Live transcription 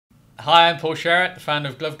Hi, I'm Paul Sherratt, the founder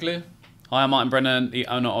of gloveglu. Hi, I'm Martin Brennan, the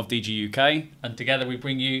owner of DG UK. And together we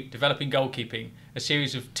bring you Developing Goalkeeping, a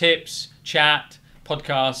series of tips, chat,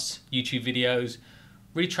 podcasts, YouTube videos,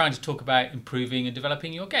 really trying to talk about improving and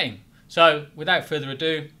developing your game. So, without further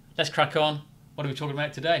ado, let's crack on. What are we talking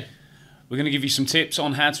about today? We're going to give you some tips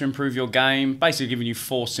on how to improve your game, basically giving you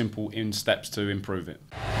 4 simple steps to improve it.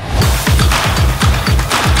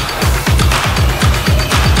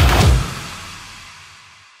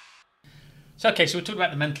 So we're talking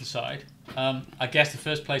about the mental side. I guess the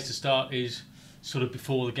first place to start is sort of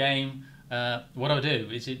before the game. What do I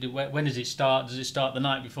do? When does it start? Does it start the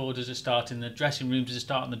night before? Does it start in the dressing room? Does it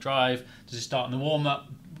start on the drive? Does it start in the warm-up?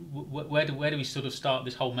 Where do we sort of start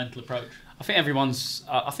this whole mental approach? I think everyone's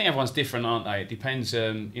different, aren't they? It depends,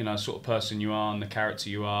 sort of person you are and the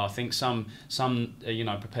character you are. I think some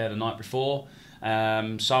prepare the night before.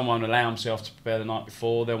 Some won't allow themselves to prepare the night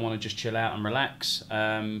before. They'll want to just chill out and relax.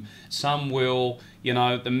 Some will,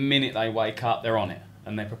 the minute they wake up, they're on it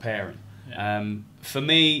and they're preparing. Yeah. For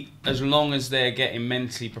me, as long as they're getting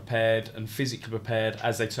mentally prepared and physically prepared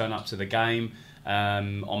as they turn up to the game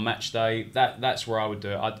on match day, that's where I would do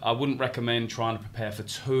it. I wouldn't recommend trying to prepare for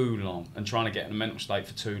too long and trying to get in a mental state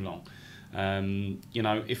for too long.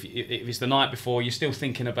 If it's the night before, you're still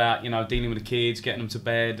thinking about, dealing with the kids, getting them to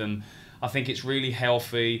bed, and I think it's really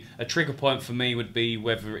healthy. A trigger point for me would be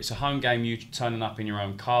whether it's a home game, you turning up in your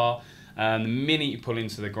own car. The minute you pull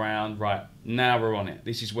into the ground, right, now we're on it.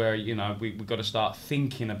 This is where, we've got to start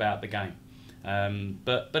thinking about the game.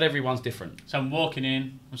 But everyone's different. So I'm walking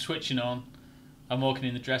in, I'm switching on, I'm walking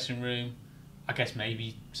in the dressing room. I guess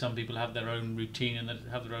maybe some people have their own routine and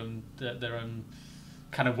have their own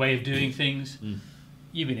kind of way of doing things.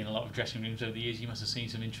 You've been in a lot of dressing rooms over the years. You must have seen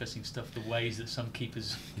some interesting stuff, the ways that some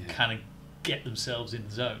keepers kind of get themselves in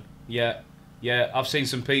the zone. Yeah. I've seen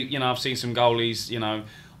some people, I've seen some goalies,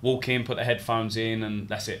 walk in, put their headphones in, and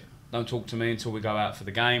that's it. Don't talk to me until we go out for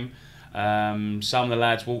the game. Some of the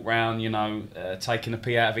lads walk round, taking a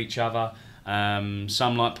pee out of each other.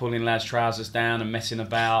 Some like pulling lads' trousers down and messing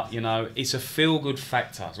about. It's a feel-good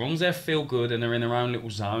factor. As long as they feel good and they're in their own little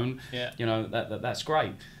zone, that's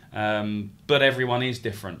great. But everyone is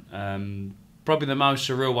different. Probably the most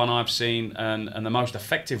surreal one I've seen and the most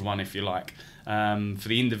effective one, if you like, for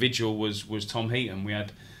the individual was Tom Heaton. We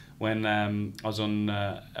had, when I was on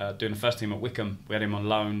doing the first team at Wycombe, we had him on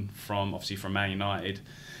loan from Man United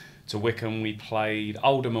to Wycombe. We played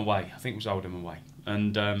Oldham away. I think it was Oldham away.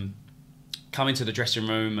 And come into the dressing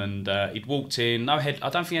room and he'd walked in. I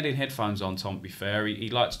don't think he had any headphones on, Tom, to be fair. He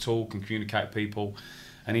liked to talk and communicate with people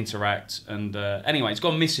and interact, and anyway, he's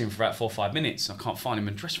gone missing for about 4 or 5 minutes. I can't find him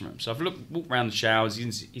in the dressing room, so I've walked around the showers.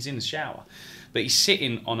 He's in the shower, but he's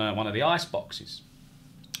sitting on one of the ice boxes.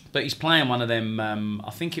 But he's playing one of them.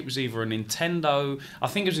 I think it was either a Nintendo. I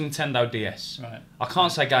think it was a Nintendo DS. Right. I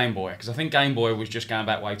can't say Game Boy because I think Game Boy was just going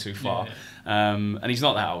back way too far. Yeah. And he's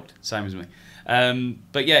not that old, same as me.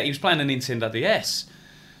 But yeah, he was playing a Nintendo DS.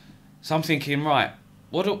 So I'm thinking, right,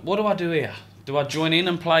 what do I do here? Do I join in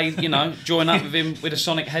and play, join up with him with a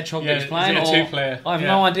Sonic Hedgehog that he's playing? Is it a 2-player? I have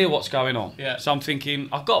no idea what's going on. Yeah. So I'm thinking,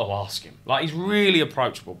 I've got to ask him. Like, he's really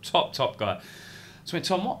approachable, top guy. So I went,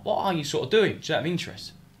 Tom, what are you sort of doing? Just out of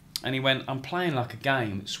interest. And he went, I'm playing like a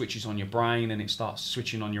game that switches on your brain and it starts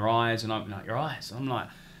switching on your eyes and opening up your eyes. And I'm like,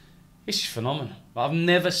 this is phenomenal. I've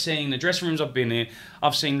never seen the dressing rooms I've been in.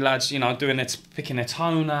 I've seen lads, picking their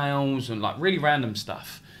toenails and like really random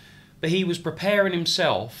stuff. But he was preparing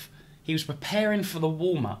himself. He was preparing for the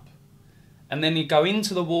warm-up. And then he'd go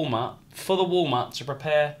into the warm-up, for the warm-up, to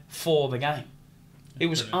prepare for the game. It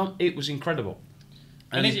was incredible.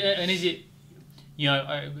 And is it,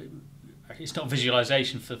 it's not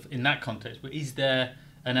visualisation in that context, but is there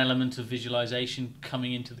an element of visualisation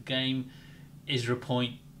coming into the game? Is there a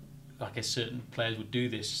point, I guess certain players would do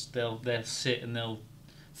this, they'll sit and they'll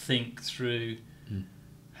think through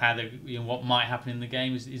how they, what might happen in the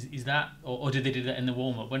game. Is that, or did they do that in the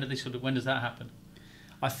warm up? When does that happen?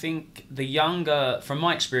 I think from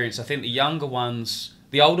my experience, I think the older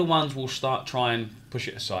ones will start try and push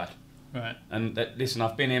it aside. Right. And listen,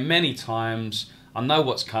 I've been here many times. I know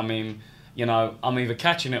what's coming. I'm either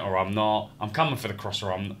catching it or I'm not. I'm coming for the cross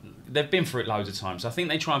or I'm not. They've been through it loads of times. I think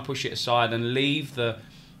they try and push it aside and leave the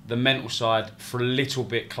mental side for a little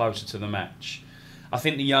bit closer to the match. I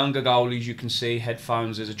think the younger goalies, you can see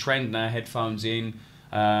headphones. There's a trend now, headphones in,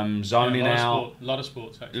 zoning out. A lot of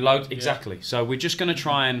sports, actually. Exactly. Yeah. So we're just going to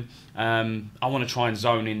try and, I want to try and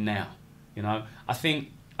zone in now. I don't think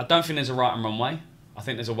there's a right and wrong way. I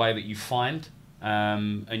think there's a way that you find,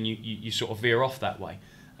 and you sort of veer off that way.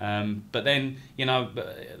 But then, you know,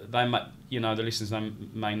 they might, you know, the listeners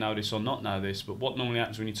may know this or not know this, but what normally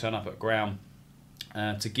happens when you turn up at ground,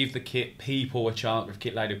 to give the kit people a chance, with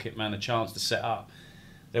kit lady or kit man a chance to set up,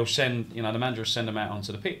 they'll send, you know, the manager will send them out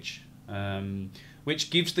onto the pitch, which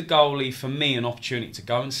gives the goalie, for me, an opportunity to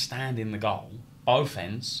go and stand in the goal, both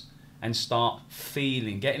ends, and start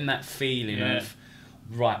getting that feeling of,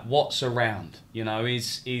 right, what's around? You know,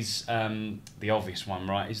 is the obvious one,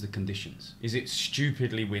 right? Is the conditions? Is it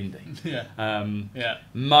stupidly windy?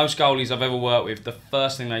 Most goalies I've ever worked with, the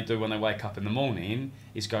first thing they do when they wake up in the morning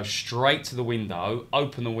is go straight to the window,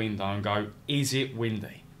 open the window, and go, is it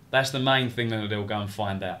windy? That's the main thing that they'll go and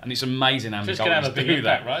find out. And it's amazing how many goalies do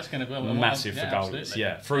that. Right? It's going to be massive for goalies. Absolutely.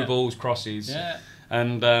 Yeah, through balls, crosses. Yeah.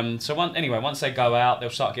 And so once they go out, they'll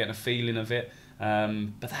start getting a feeling of it.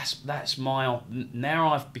 But that's my,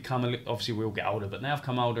 now I've become obviously we all get older, but now I've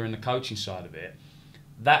come older in the coaching side of it.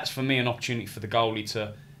 That's for me an opportunity for the goalie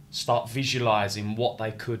to start visualising what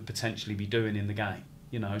they could potentially be doing in the game.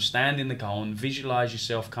 You know, stand in the goal and visualise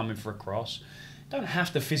yourself coming for a cross. Don't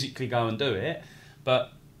have to physically go and do it,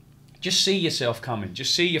 but just see yourself coming.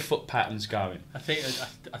 Just see your foot patterns going. I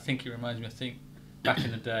think it reminds me. I think back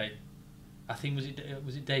in the day, I think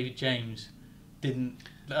was it David James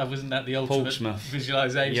wasn't that the ultimate Portsmouth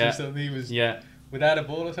visualisation? Yeah. So he was Yeah. without a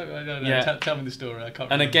ball or something. I don't know. Yeah. Tell me the story. I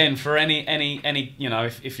can't. And remember. again, for any you know,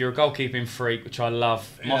 if you're a goalkeeping freak, which I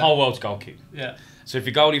love, my whole world's goalkeeping. Yeah. So if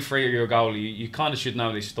you're goalie free or you're a goalie, you kind of should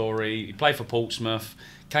know this story. He played for Portsmouth,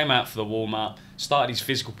 came out for the warm up, started his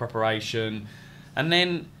physical preparation, and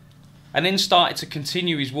then started to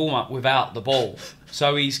continue his warm up without the ball.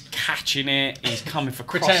 So he's catching it, he's coming for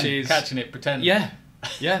crosses, catching it, pretend. Yeah.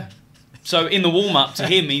 So in the warm up, to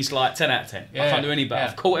him, he's like 10 out of 10. I can't do any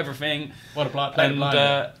better. I've caught everything. What a player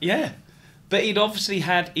blind. Yeah. But he's obviously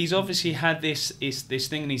had this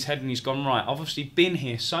thing in his head, and he's gone, right, I've obviously been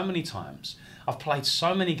here so many times. I've played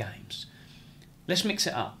so many games. Let's mix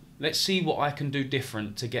it up. Let's see what I can do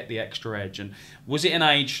different to get the extra edge. And was it an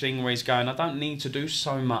age thing where he's going, I don't need to do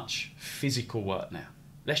so much physical work now.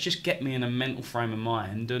 Let's just get me in a mental frame of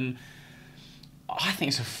mind. And I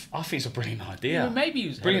think it's a brilliant idea. Well, maybe he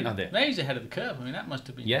was brilliant idea. Maybe he's ahead of the curve. I mean, that must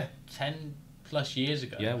have been 10 plus years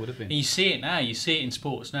ago. Yeah, would have been. And you see it now. You see it in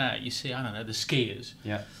sports now. You see, I don't know, the skiers.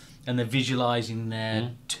 Yeah. And they're visualising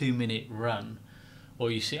their 2-minute run. Or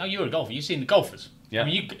you see, you're a golfer. You've seen the golfers. Yeah. I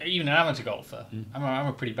mean, even an amateur golfer. I'm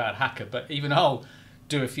a pretty bad hacker, but even I'll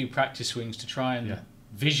do a few practice swings to try and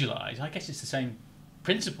visualise. I guess it's the same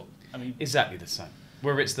principle. I mean, exactly the same.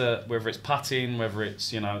 Whether it's putting, whether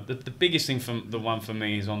it's, you know, the biggest thing for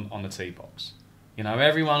me is on the tee box. You know,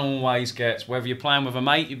 everyone always gets, whether you're playing with a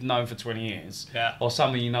mate you've known for 20 years or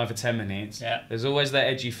someone you know for 10 minutes, there's always that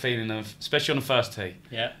edgy feeling of, especially on the first tee,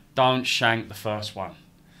 don't shank the first one.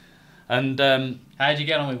 And how'd you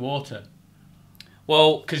get on with water?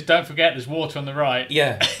 Well, because don't forget, there's water on the right.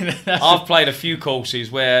 Yeah, I've played a few courses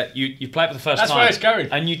where you play it for the first time. That's where it's going,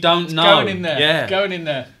 and you don't know. Going in there. Yeah, going in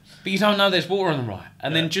there. But you don't know there's water on the right,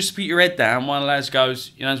 and then just put your head down. One of the lads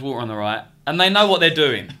goes, you know, there's water on the right, and they know what they're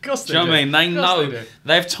doing. Of course they do. You know what I mean? They know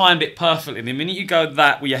they've timed it perfectly. The minute you go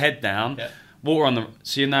that with your head down, water on the.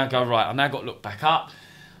 So you now go right. I now got to look back up.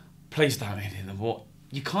 Please don't hit in the water.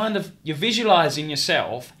 You're visualising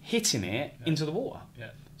yourself hitting it into the water.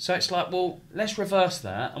 Yeah. So it's like, well, let's reverse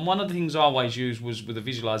that. And one of the things I always use was with the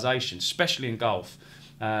visualisation, especially in golf.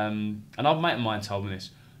 And a mate of mine told me this.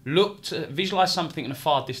 Look to visualise something in a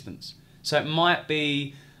far distance. So it might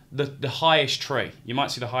be the highest tree. You might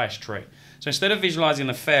see the highest tree. So instead of visualising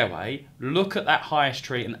the fairway, look at that highest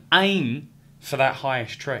tree and aim for that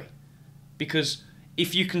highest tree. Because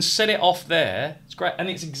if you can set it off there, it's great. And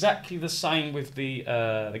it's exactly the same with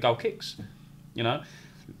the goal kicks. You know,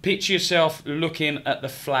 picture yourself looking at the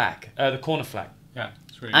flag, the corner flag. Yeah,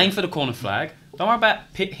 it's really aim good. for the corner flag. Don't worry about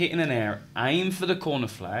hitting an air. Aim for the corner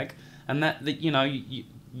flag, and that you know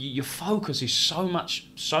your focus is so much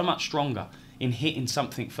stronger in hitting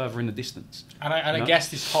something further in the distance. And I guess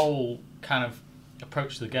this whole kind of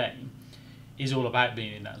approach to the game is all about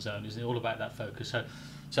being in that zone. Isn't it? All about that focus.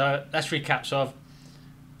 So let's recap.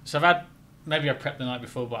 So I've had, maybe I prepped the night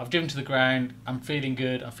before, but I've driven to the ground. I'm feeling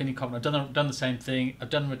good. I'm feeling confident. I've done the same thing. I've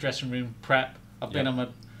done my dressing room prep. I've been on my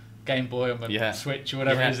Game Boy, on my Switch or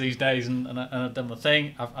whatever it is these days, and I've done my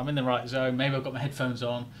thing. I'm in the right zone. Maybe I've got my headphones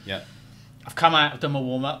on. Yeah. I've come out. I've done my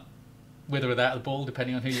warm up, with or without the ball,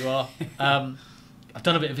 depending on who you are. I've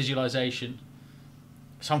done a bit of visualization,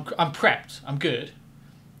 so I'm prepped. I'm good.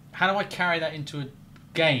 How do I carry that into a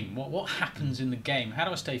game? What happens in the game? How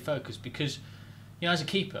do I stay focused? Because, you know, as a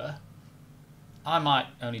keeper, I might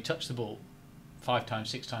only touch the ball 5 times,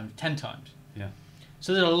 6 times, 10 times. Yeah.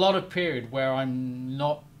 So there's a lot of period where I'm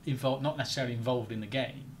not not necessarily involved in the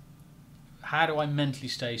game, how do I mentally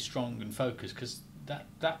stay strong and focused? Because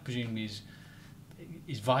that presumably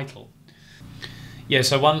is vital. Yeah,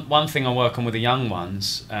 so one thing I work on with the young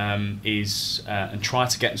ones is and try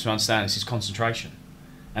to get them to understand this is concentration,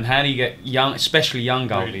 and how do you get young, especially young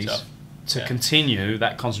goalies, Really to continue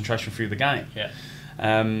that concentration through the game. Yeah.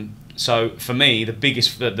 So for me, the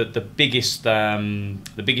biggest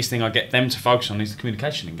thing I get them to focus on is the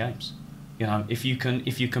communication in games. You know, if you can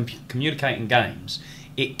communicate in games,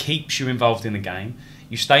 it keeps you involved in the game.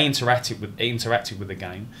 You stay interactive with the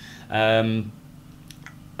game, and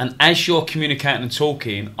as you're communicating and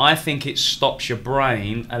talking, I think it stops your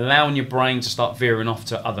brain, allowing your brain to start veering off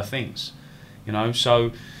to other things. You know,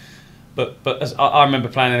 so. But as I remember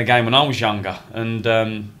playing in a game when I was younger, and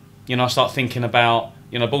I start thinking about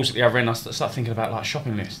balls at the other end. I start thinking about like a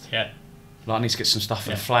shopping list. Yeah. Like I need to get some stuff for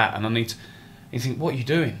the flat, and I need to. You think, what are you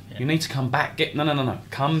doing? Yeah. You need to come back. No.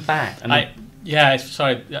 Come back. And I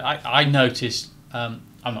noticed. I'm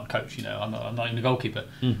not a coach, I'm not even a goalkeeper.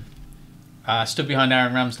 I stood behind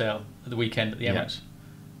Aaron Ramsdale at the weekend at the Emirates,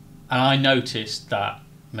 and I noticed that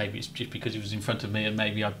maybe it's just because he was in front of me, and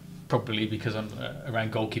maybe probably because I'm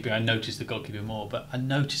around goalkeeping, I noticed the goalkeeper more. But I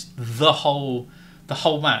noticed the whole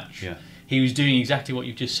match. Yeah. He was doing exactly what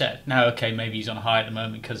you've just said. Now, okay, maybe he's on a high at the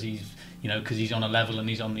moment because he's on a level and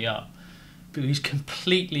he's on the up, but he's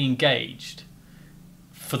completely engaged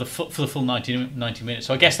for the full 90 minutes.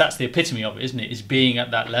 So I guess that's the epitome of it, isn't it? Is being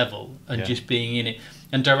at that level and just being in it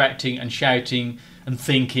and directing and shouting and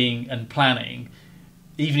thinking and planning,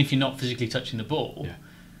 even if you're not physically touching the ball. Yeah.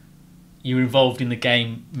 You're involved in the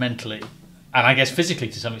game mentally, and I guess physically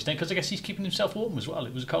to some extent, because I guess he's keeping himself warm as well.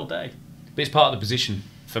 It was a cold day. But it's part of the position.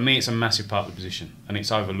 For me, it's a massive part of the position, and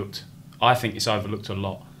it's overlooked. I think it's overlooked a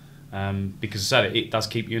lot because, as I said, it does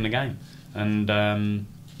keep you in the game. And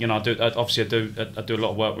I do a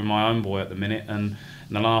lot of work with my own boy at the minute, and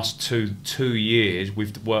in the last two years,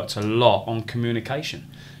 we've worked a lot on communication.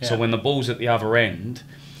 Yeah. So when the ball's at the other end,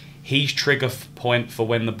 his trigger point for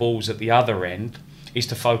when the ball's at the other end is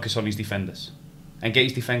to focus on his defenders and get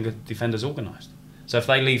his defenders organised. So if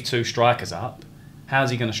they leave two strikers up,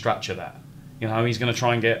 how's he going to structure that? He's going to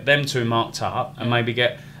try and get them two marked up and maybe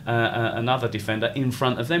get another defender in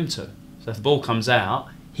front of them two. So if the ball comes out,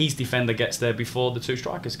 his defender gets there before the two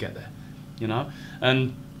strikers get there.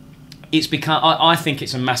 And it's become. I think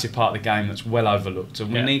it's a massive part of the game that's well overlooked,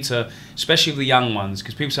 and we need to, especially the young ones,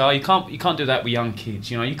 because people say, "Oh, you can't do that with young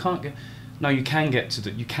kids." You can't get. No, you can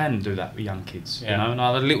you can do that with young kids. And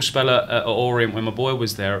I had a little spell at Orient when my boy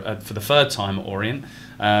was there for the third time at Orient,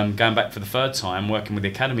 going back for the third time, working with the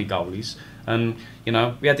academy goalies, and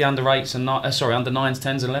we had the under 8s and under 9s, 10s,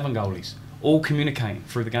 and 11 goalies all communicating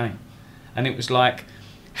through the game, and it was like,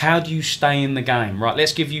 how do you stay in the game? Right,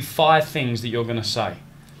 let's give you 5 things that you're going to say.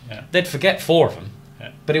 Yeah. They'd forget 4 of them,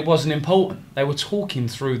 but it wasn't important. They were talking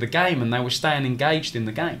through the game and they were staying engaged in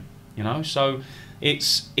the game. So.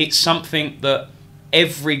 It's something that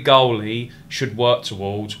every goalie should work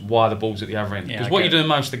towards while the ball's at the other end. Because what you're doing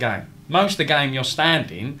most of the game. Most of the game you're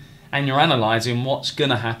standing and you're analysing what's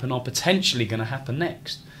going to happen or potentially going to happen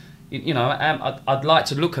next. I'd like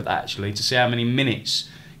to look at that actually to see how many minutes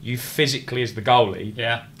you physically as the goalie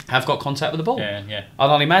have got contact with the ball.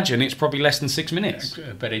 I'd imagine it's probably less than 6 minutes.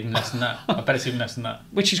 I bet even less than that. I bet it's even less than that.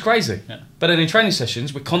 Which is crazy. Yeah. But then in training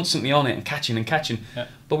sessions, we're constantly on it and catching. Yeah.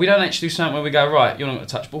 But we don't actually do something where we go, right, you're not going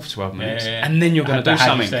to touch the ball for 12 minutes. And then you're going to do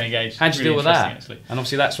something. How do you deal with that? Actually. And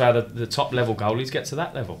obviously that's where the top level goalies get to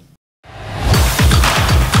that level.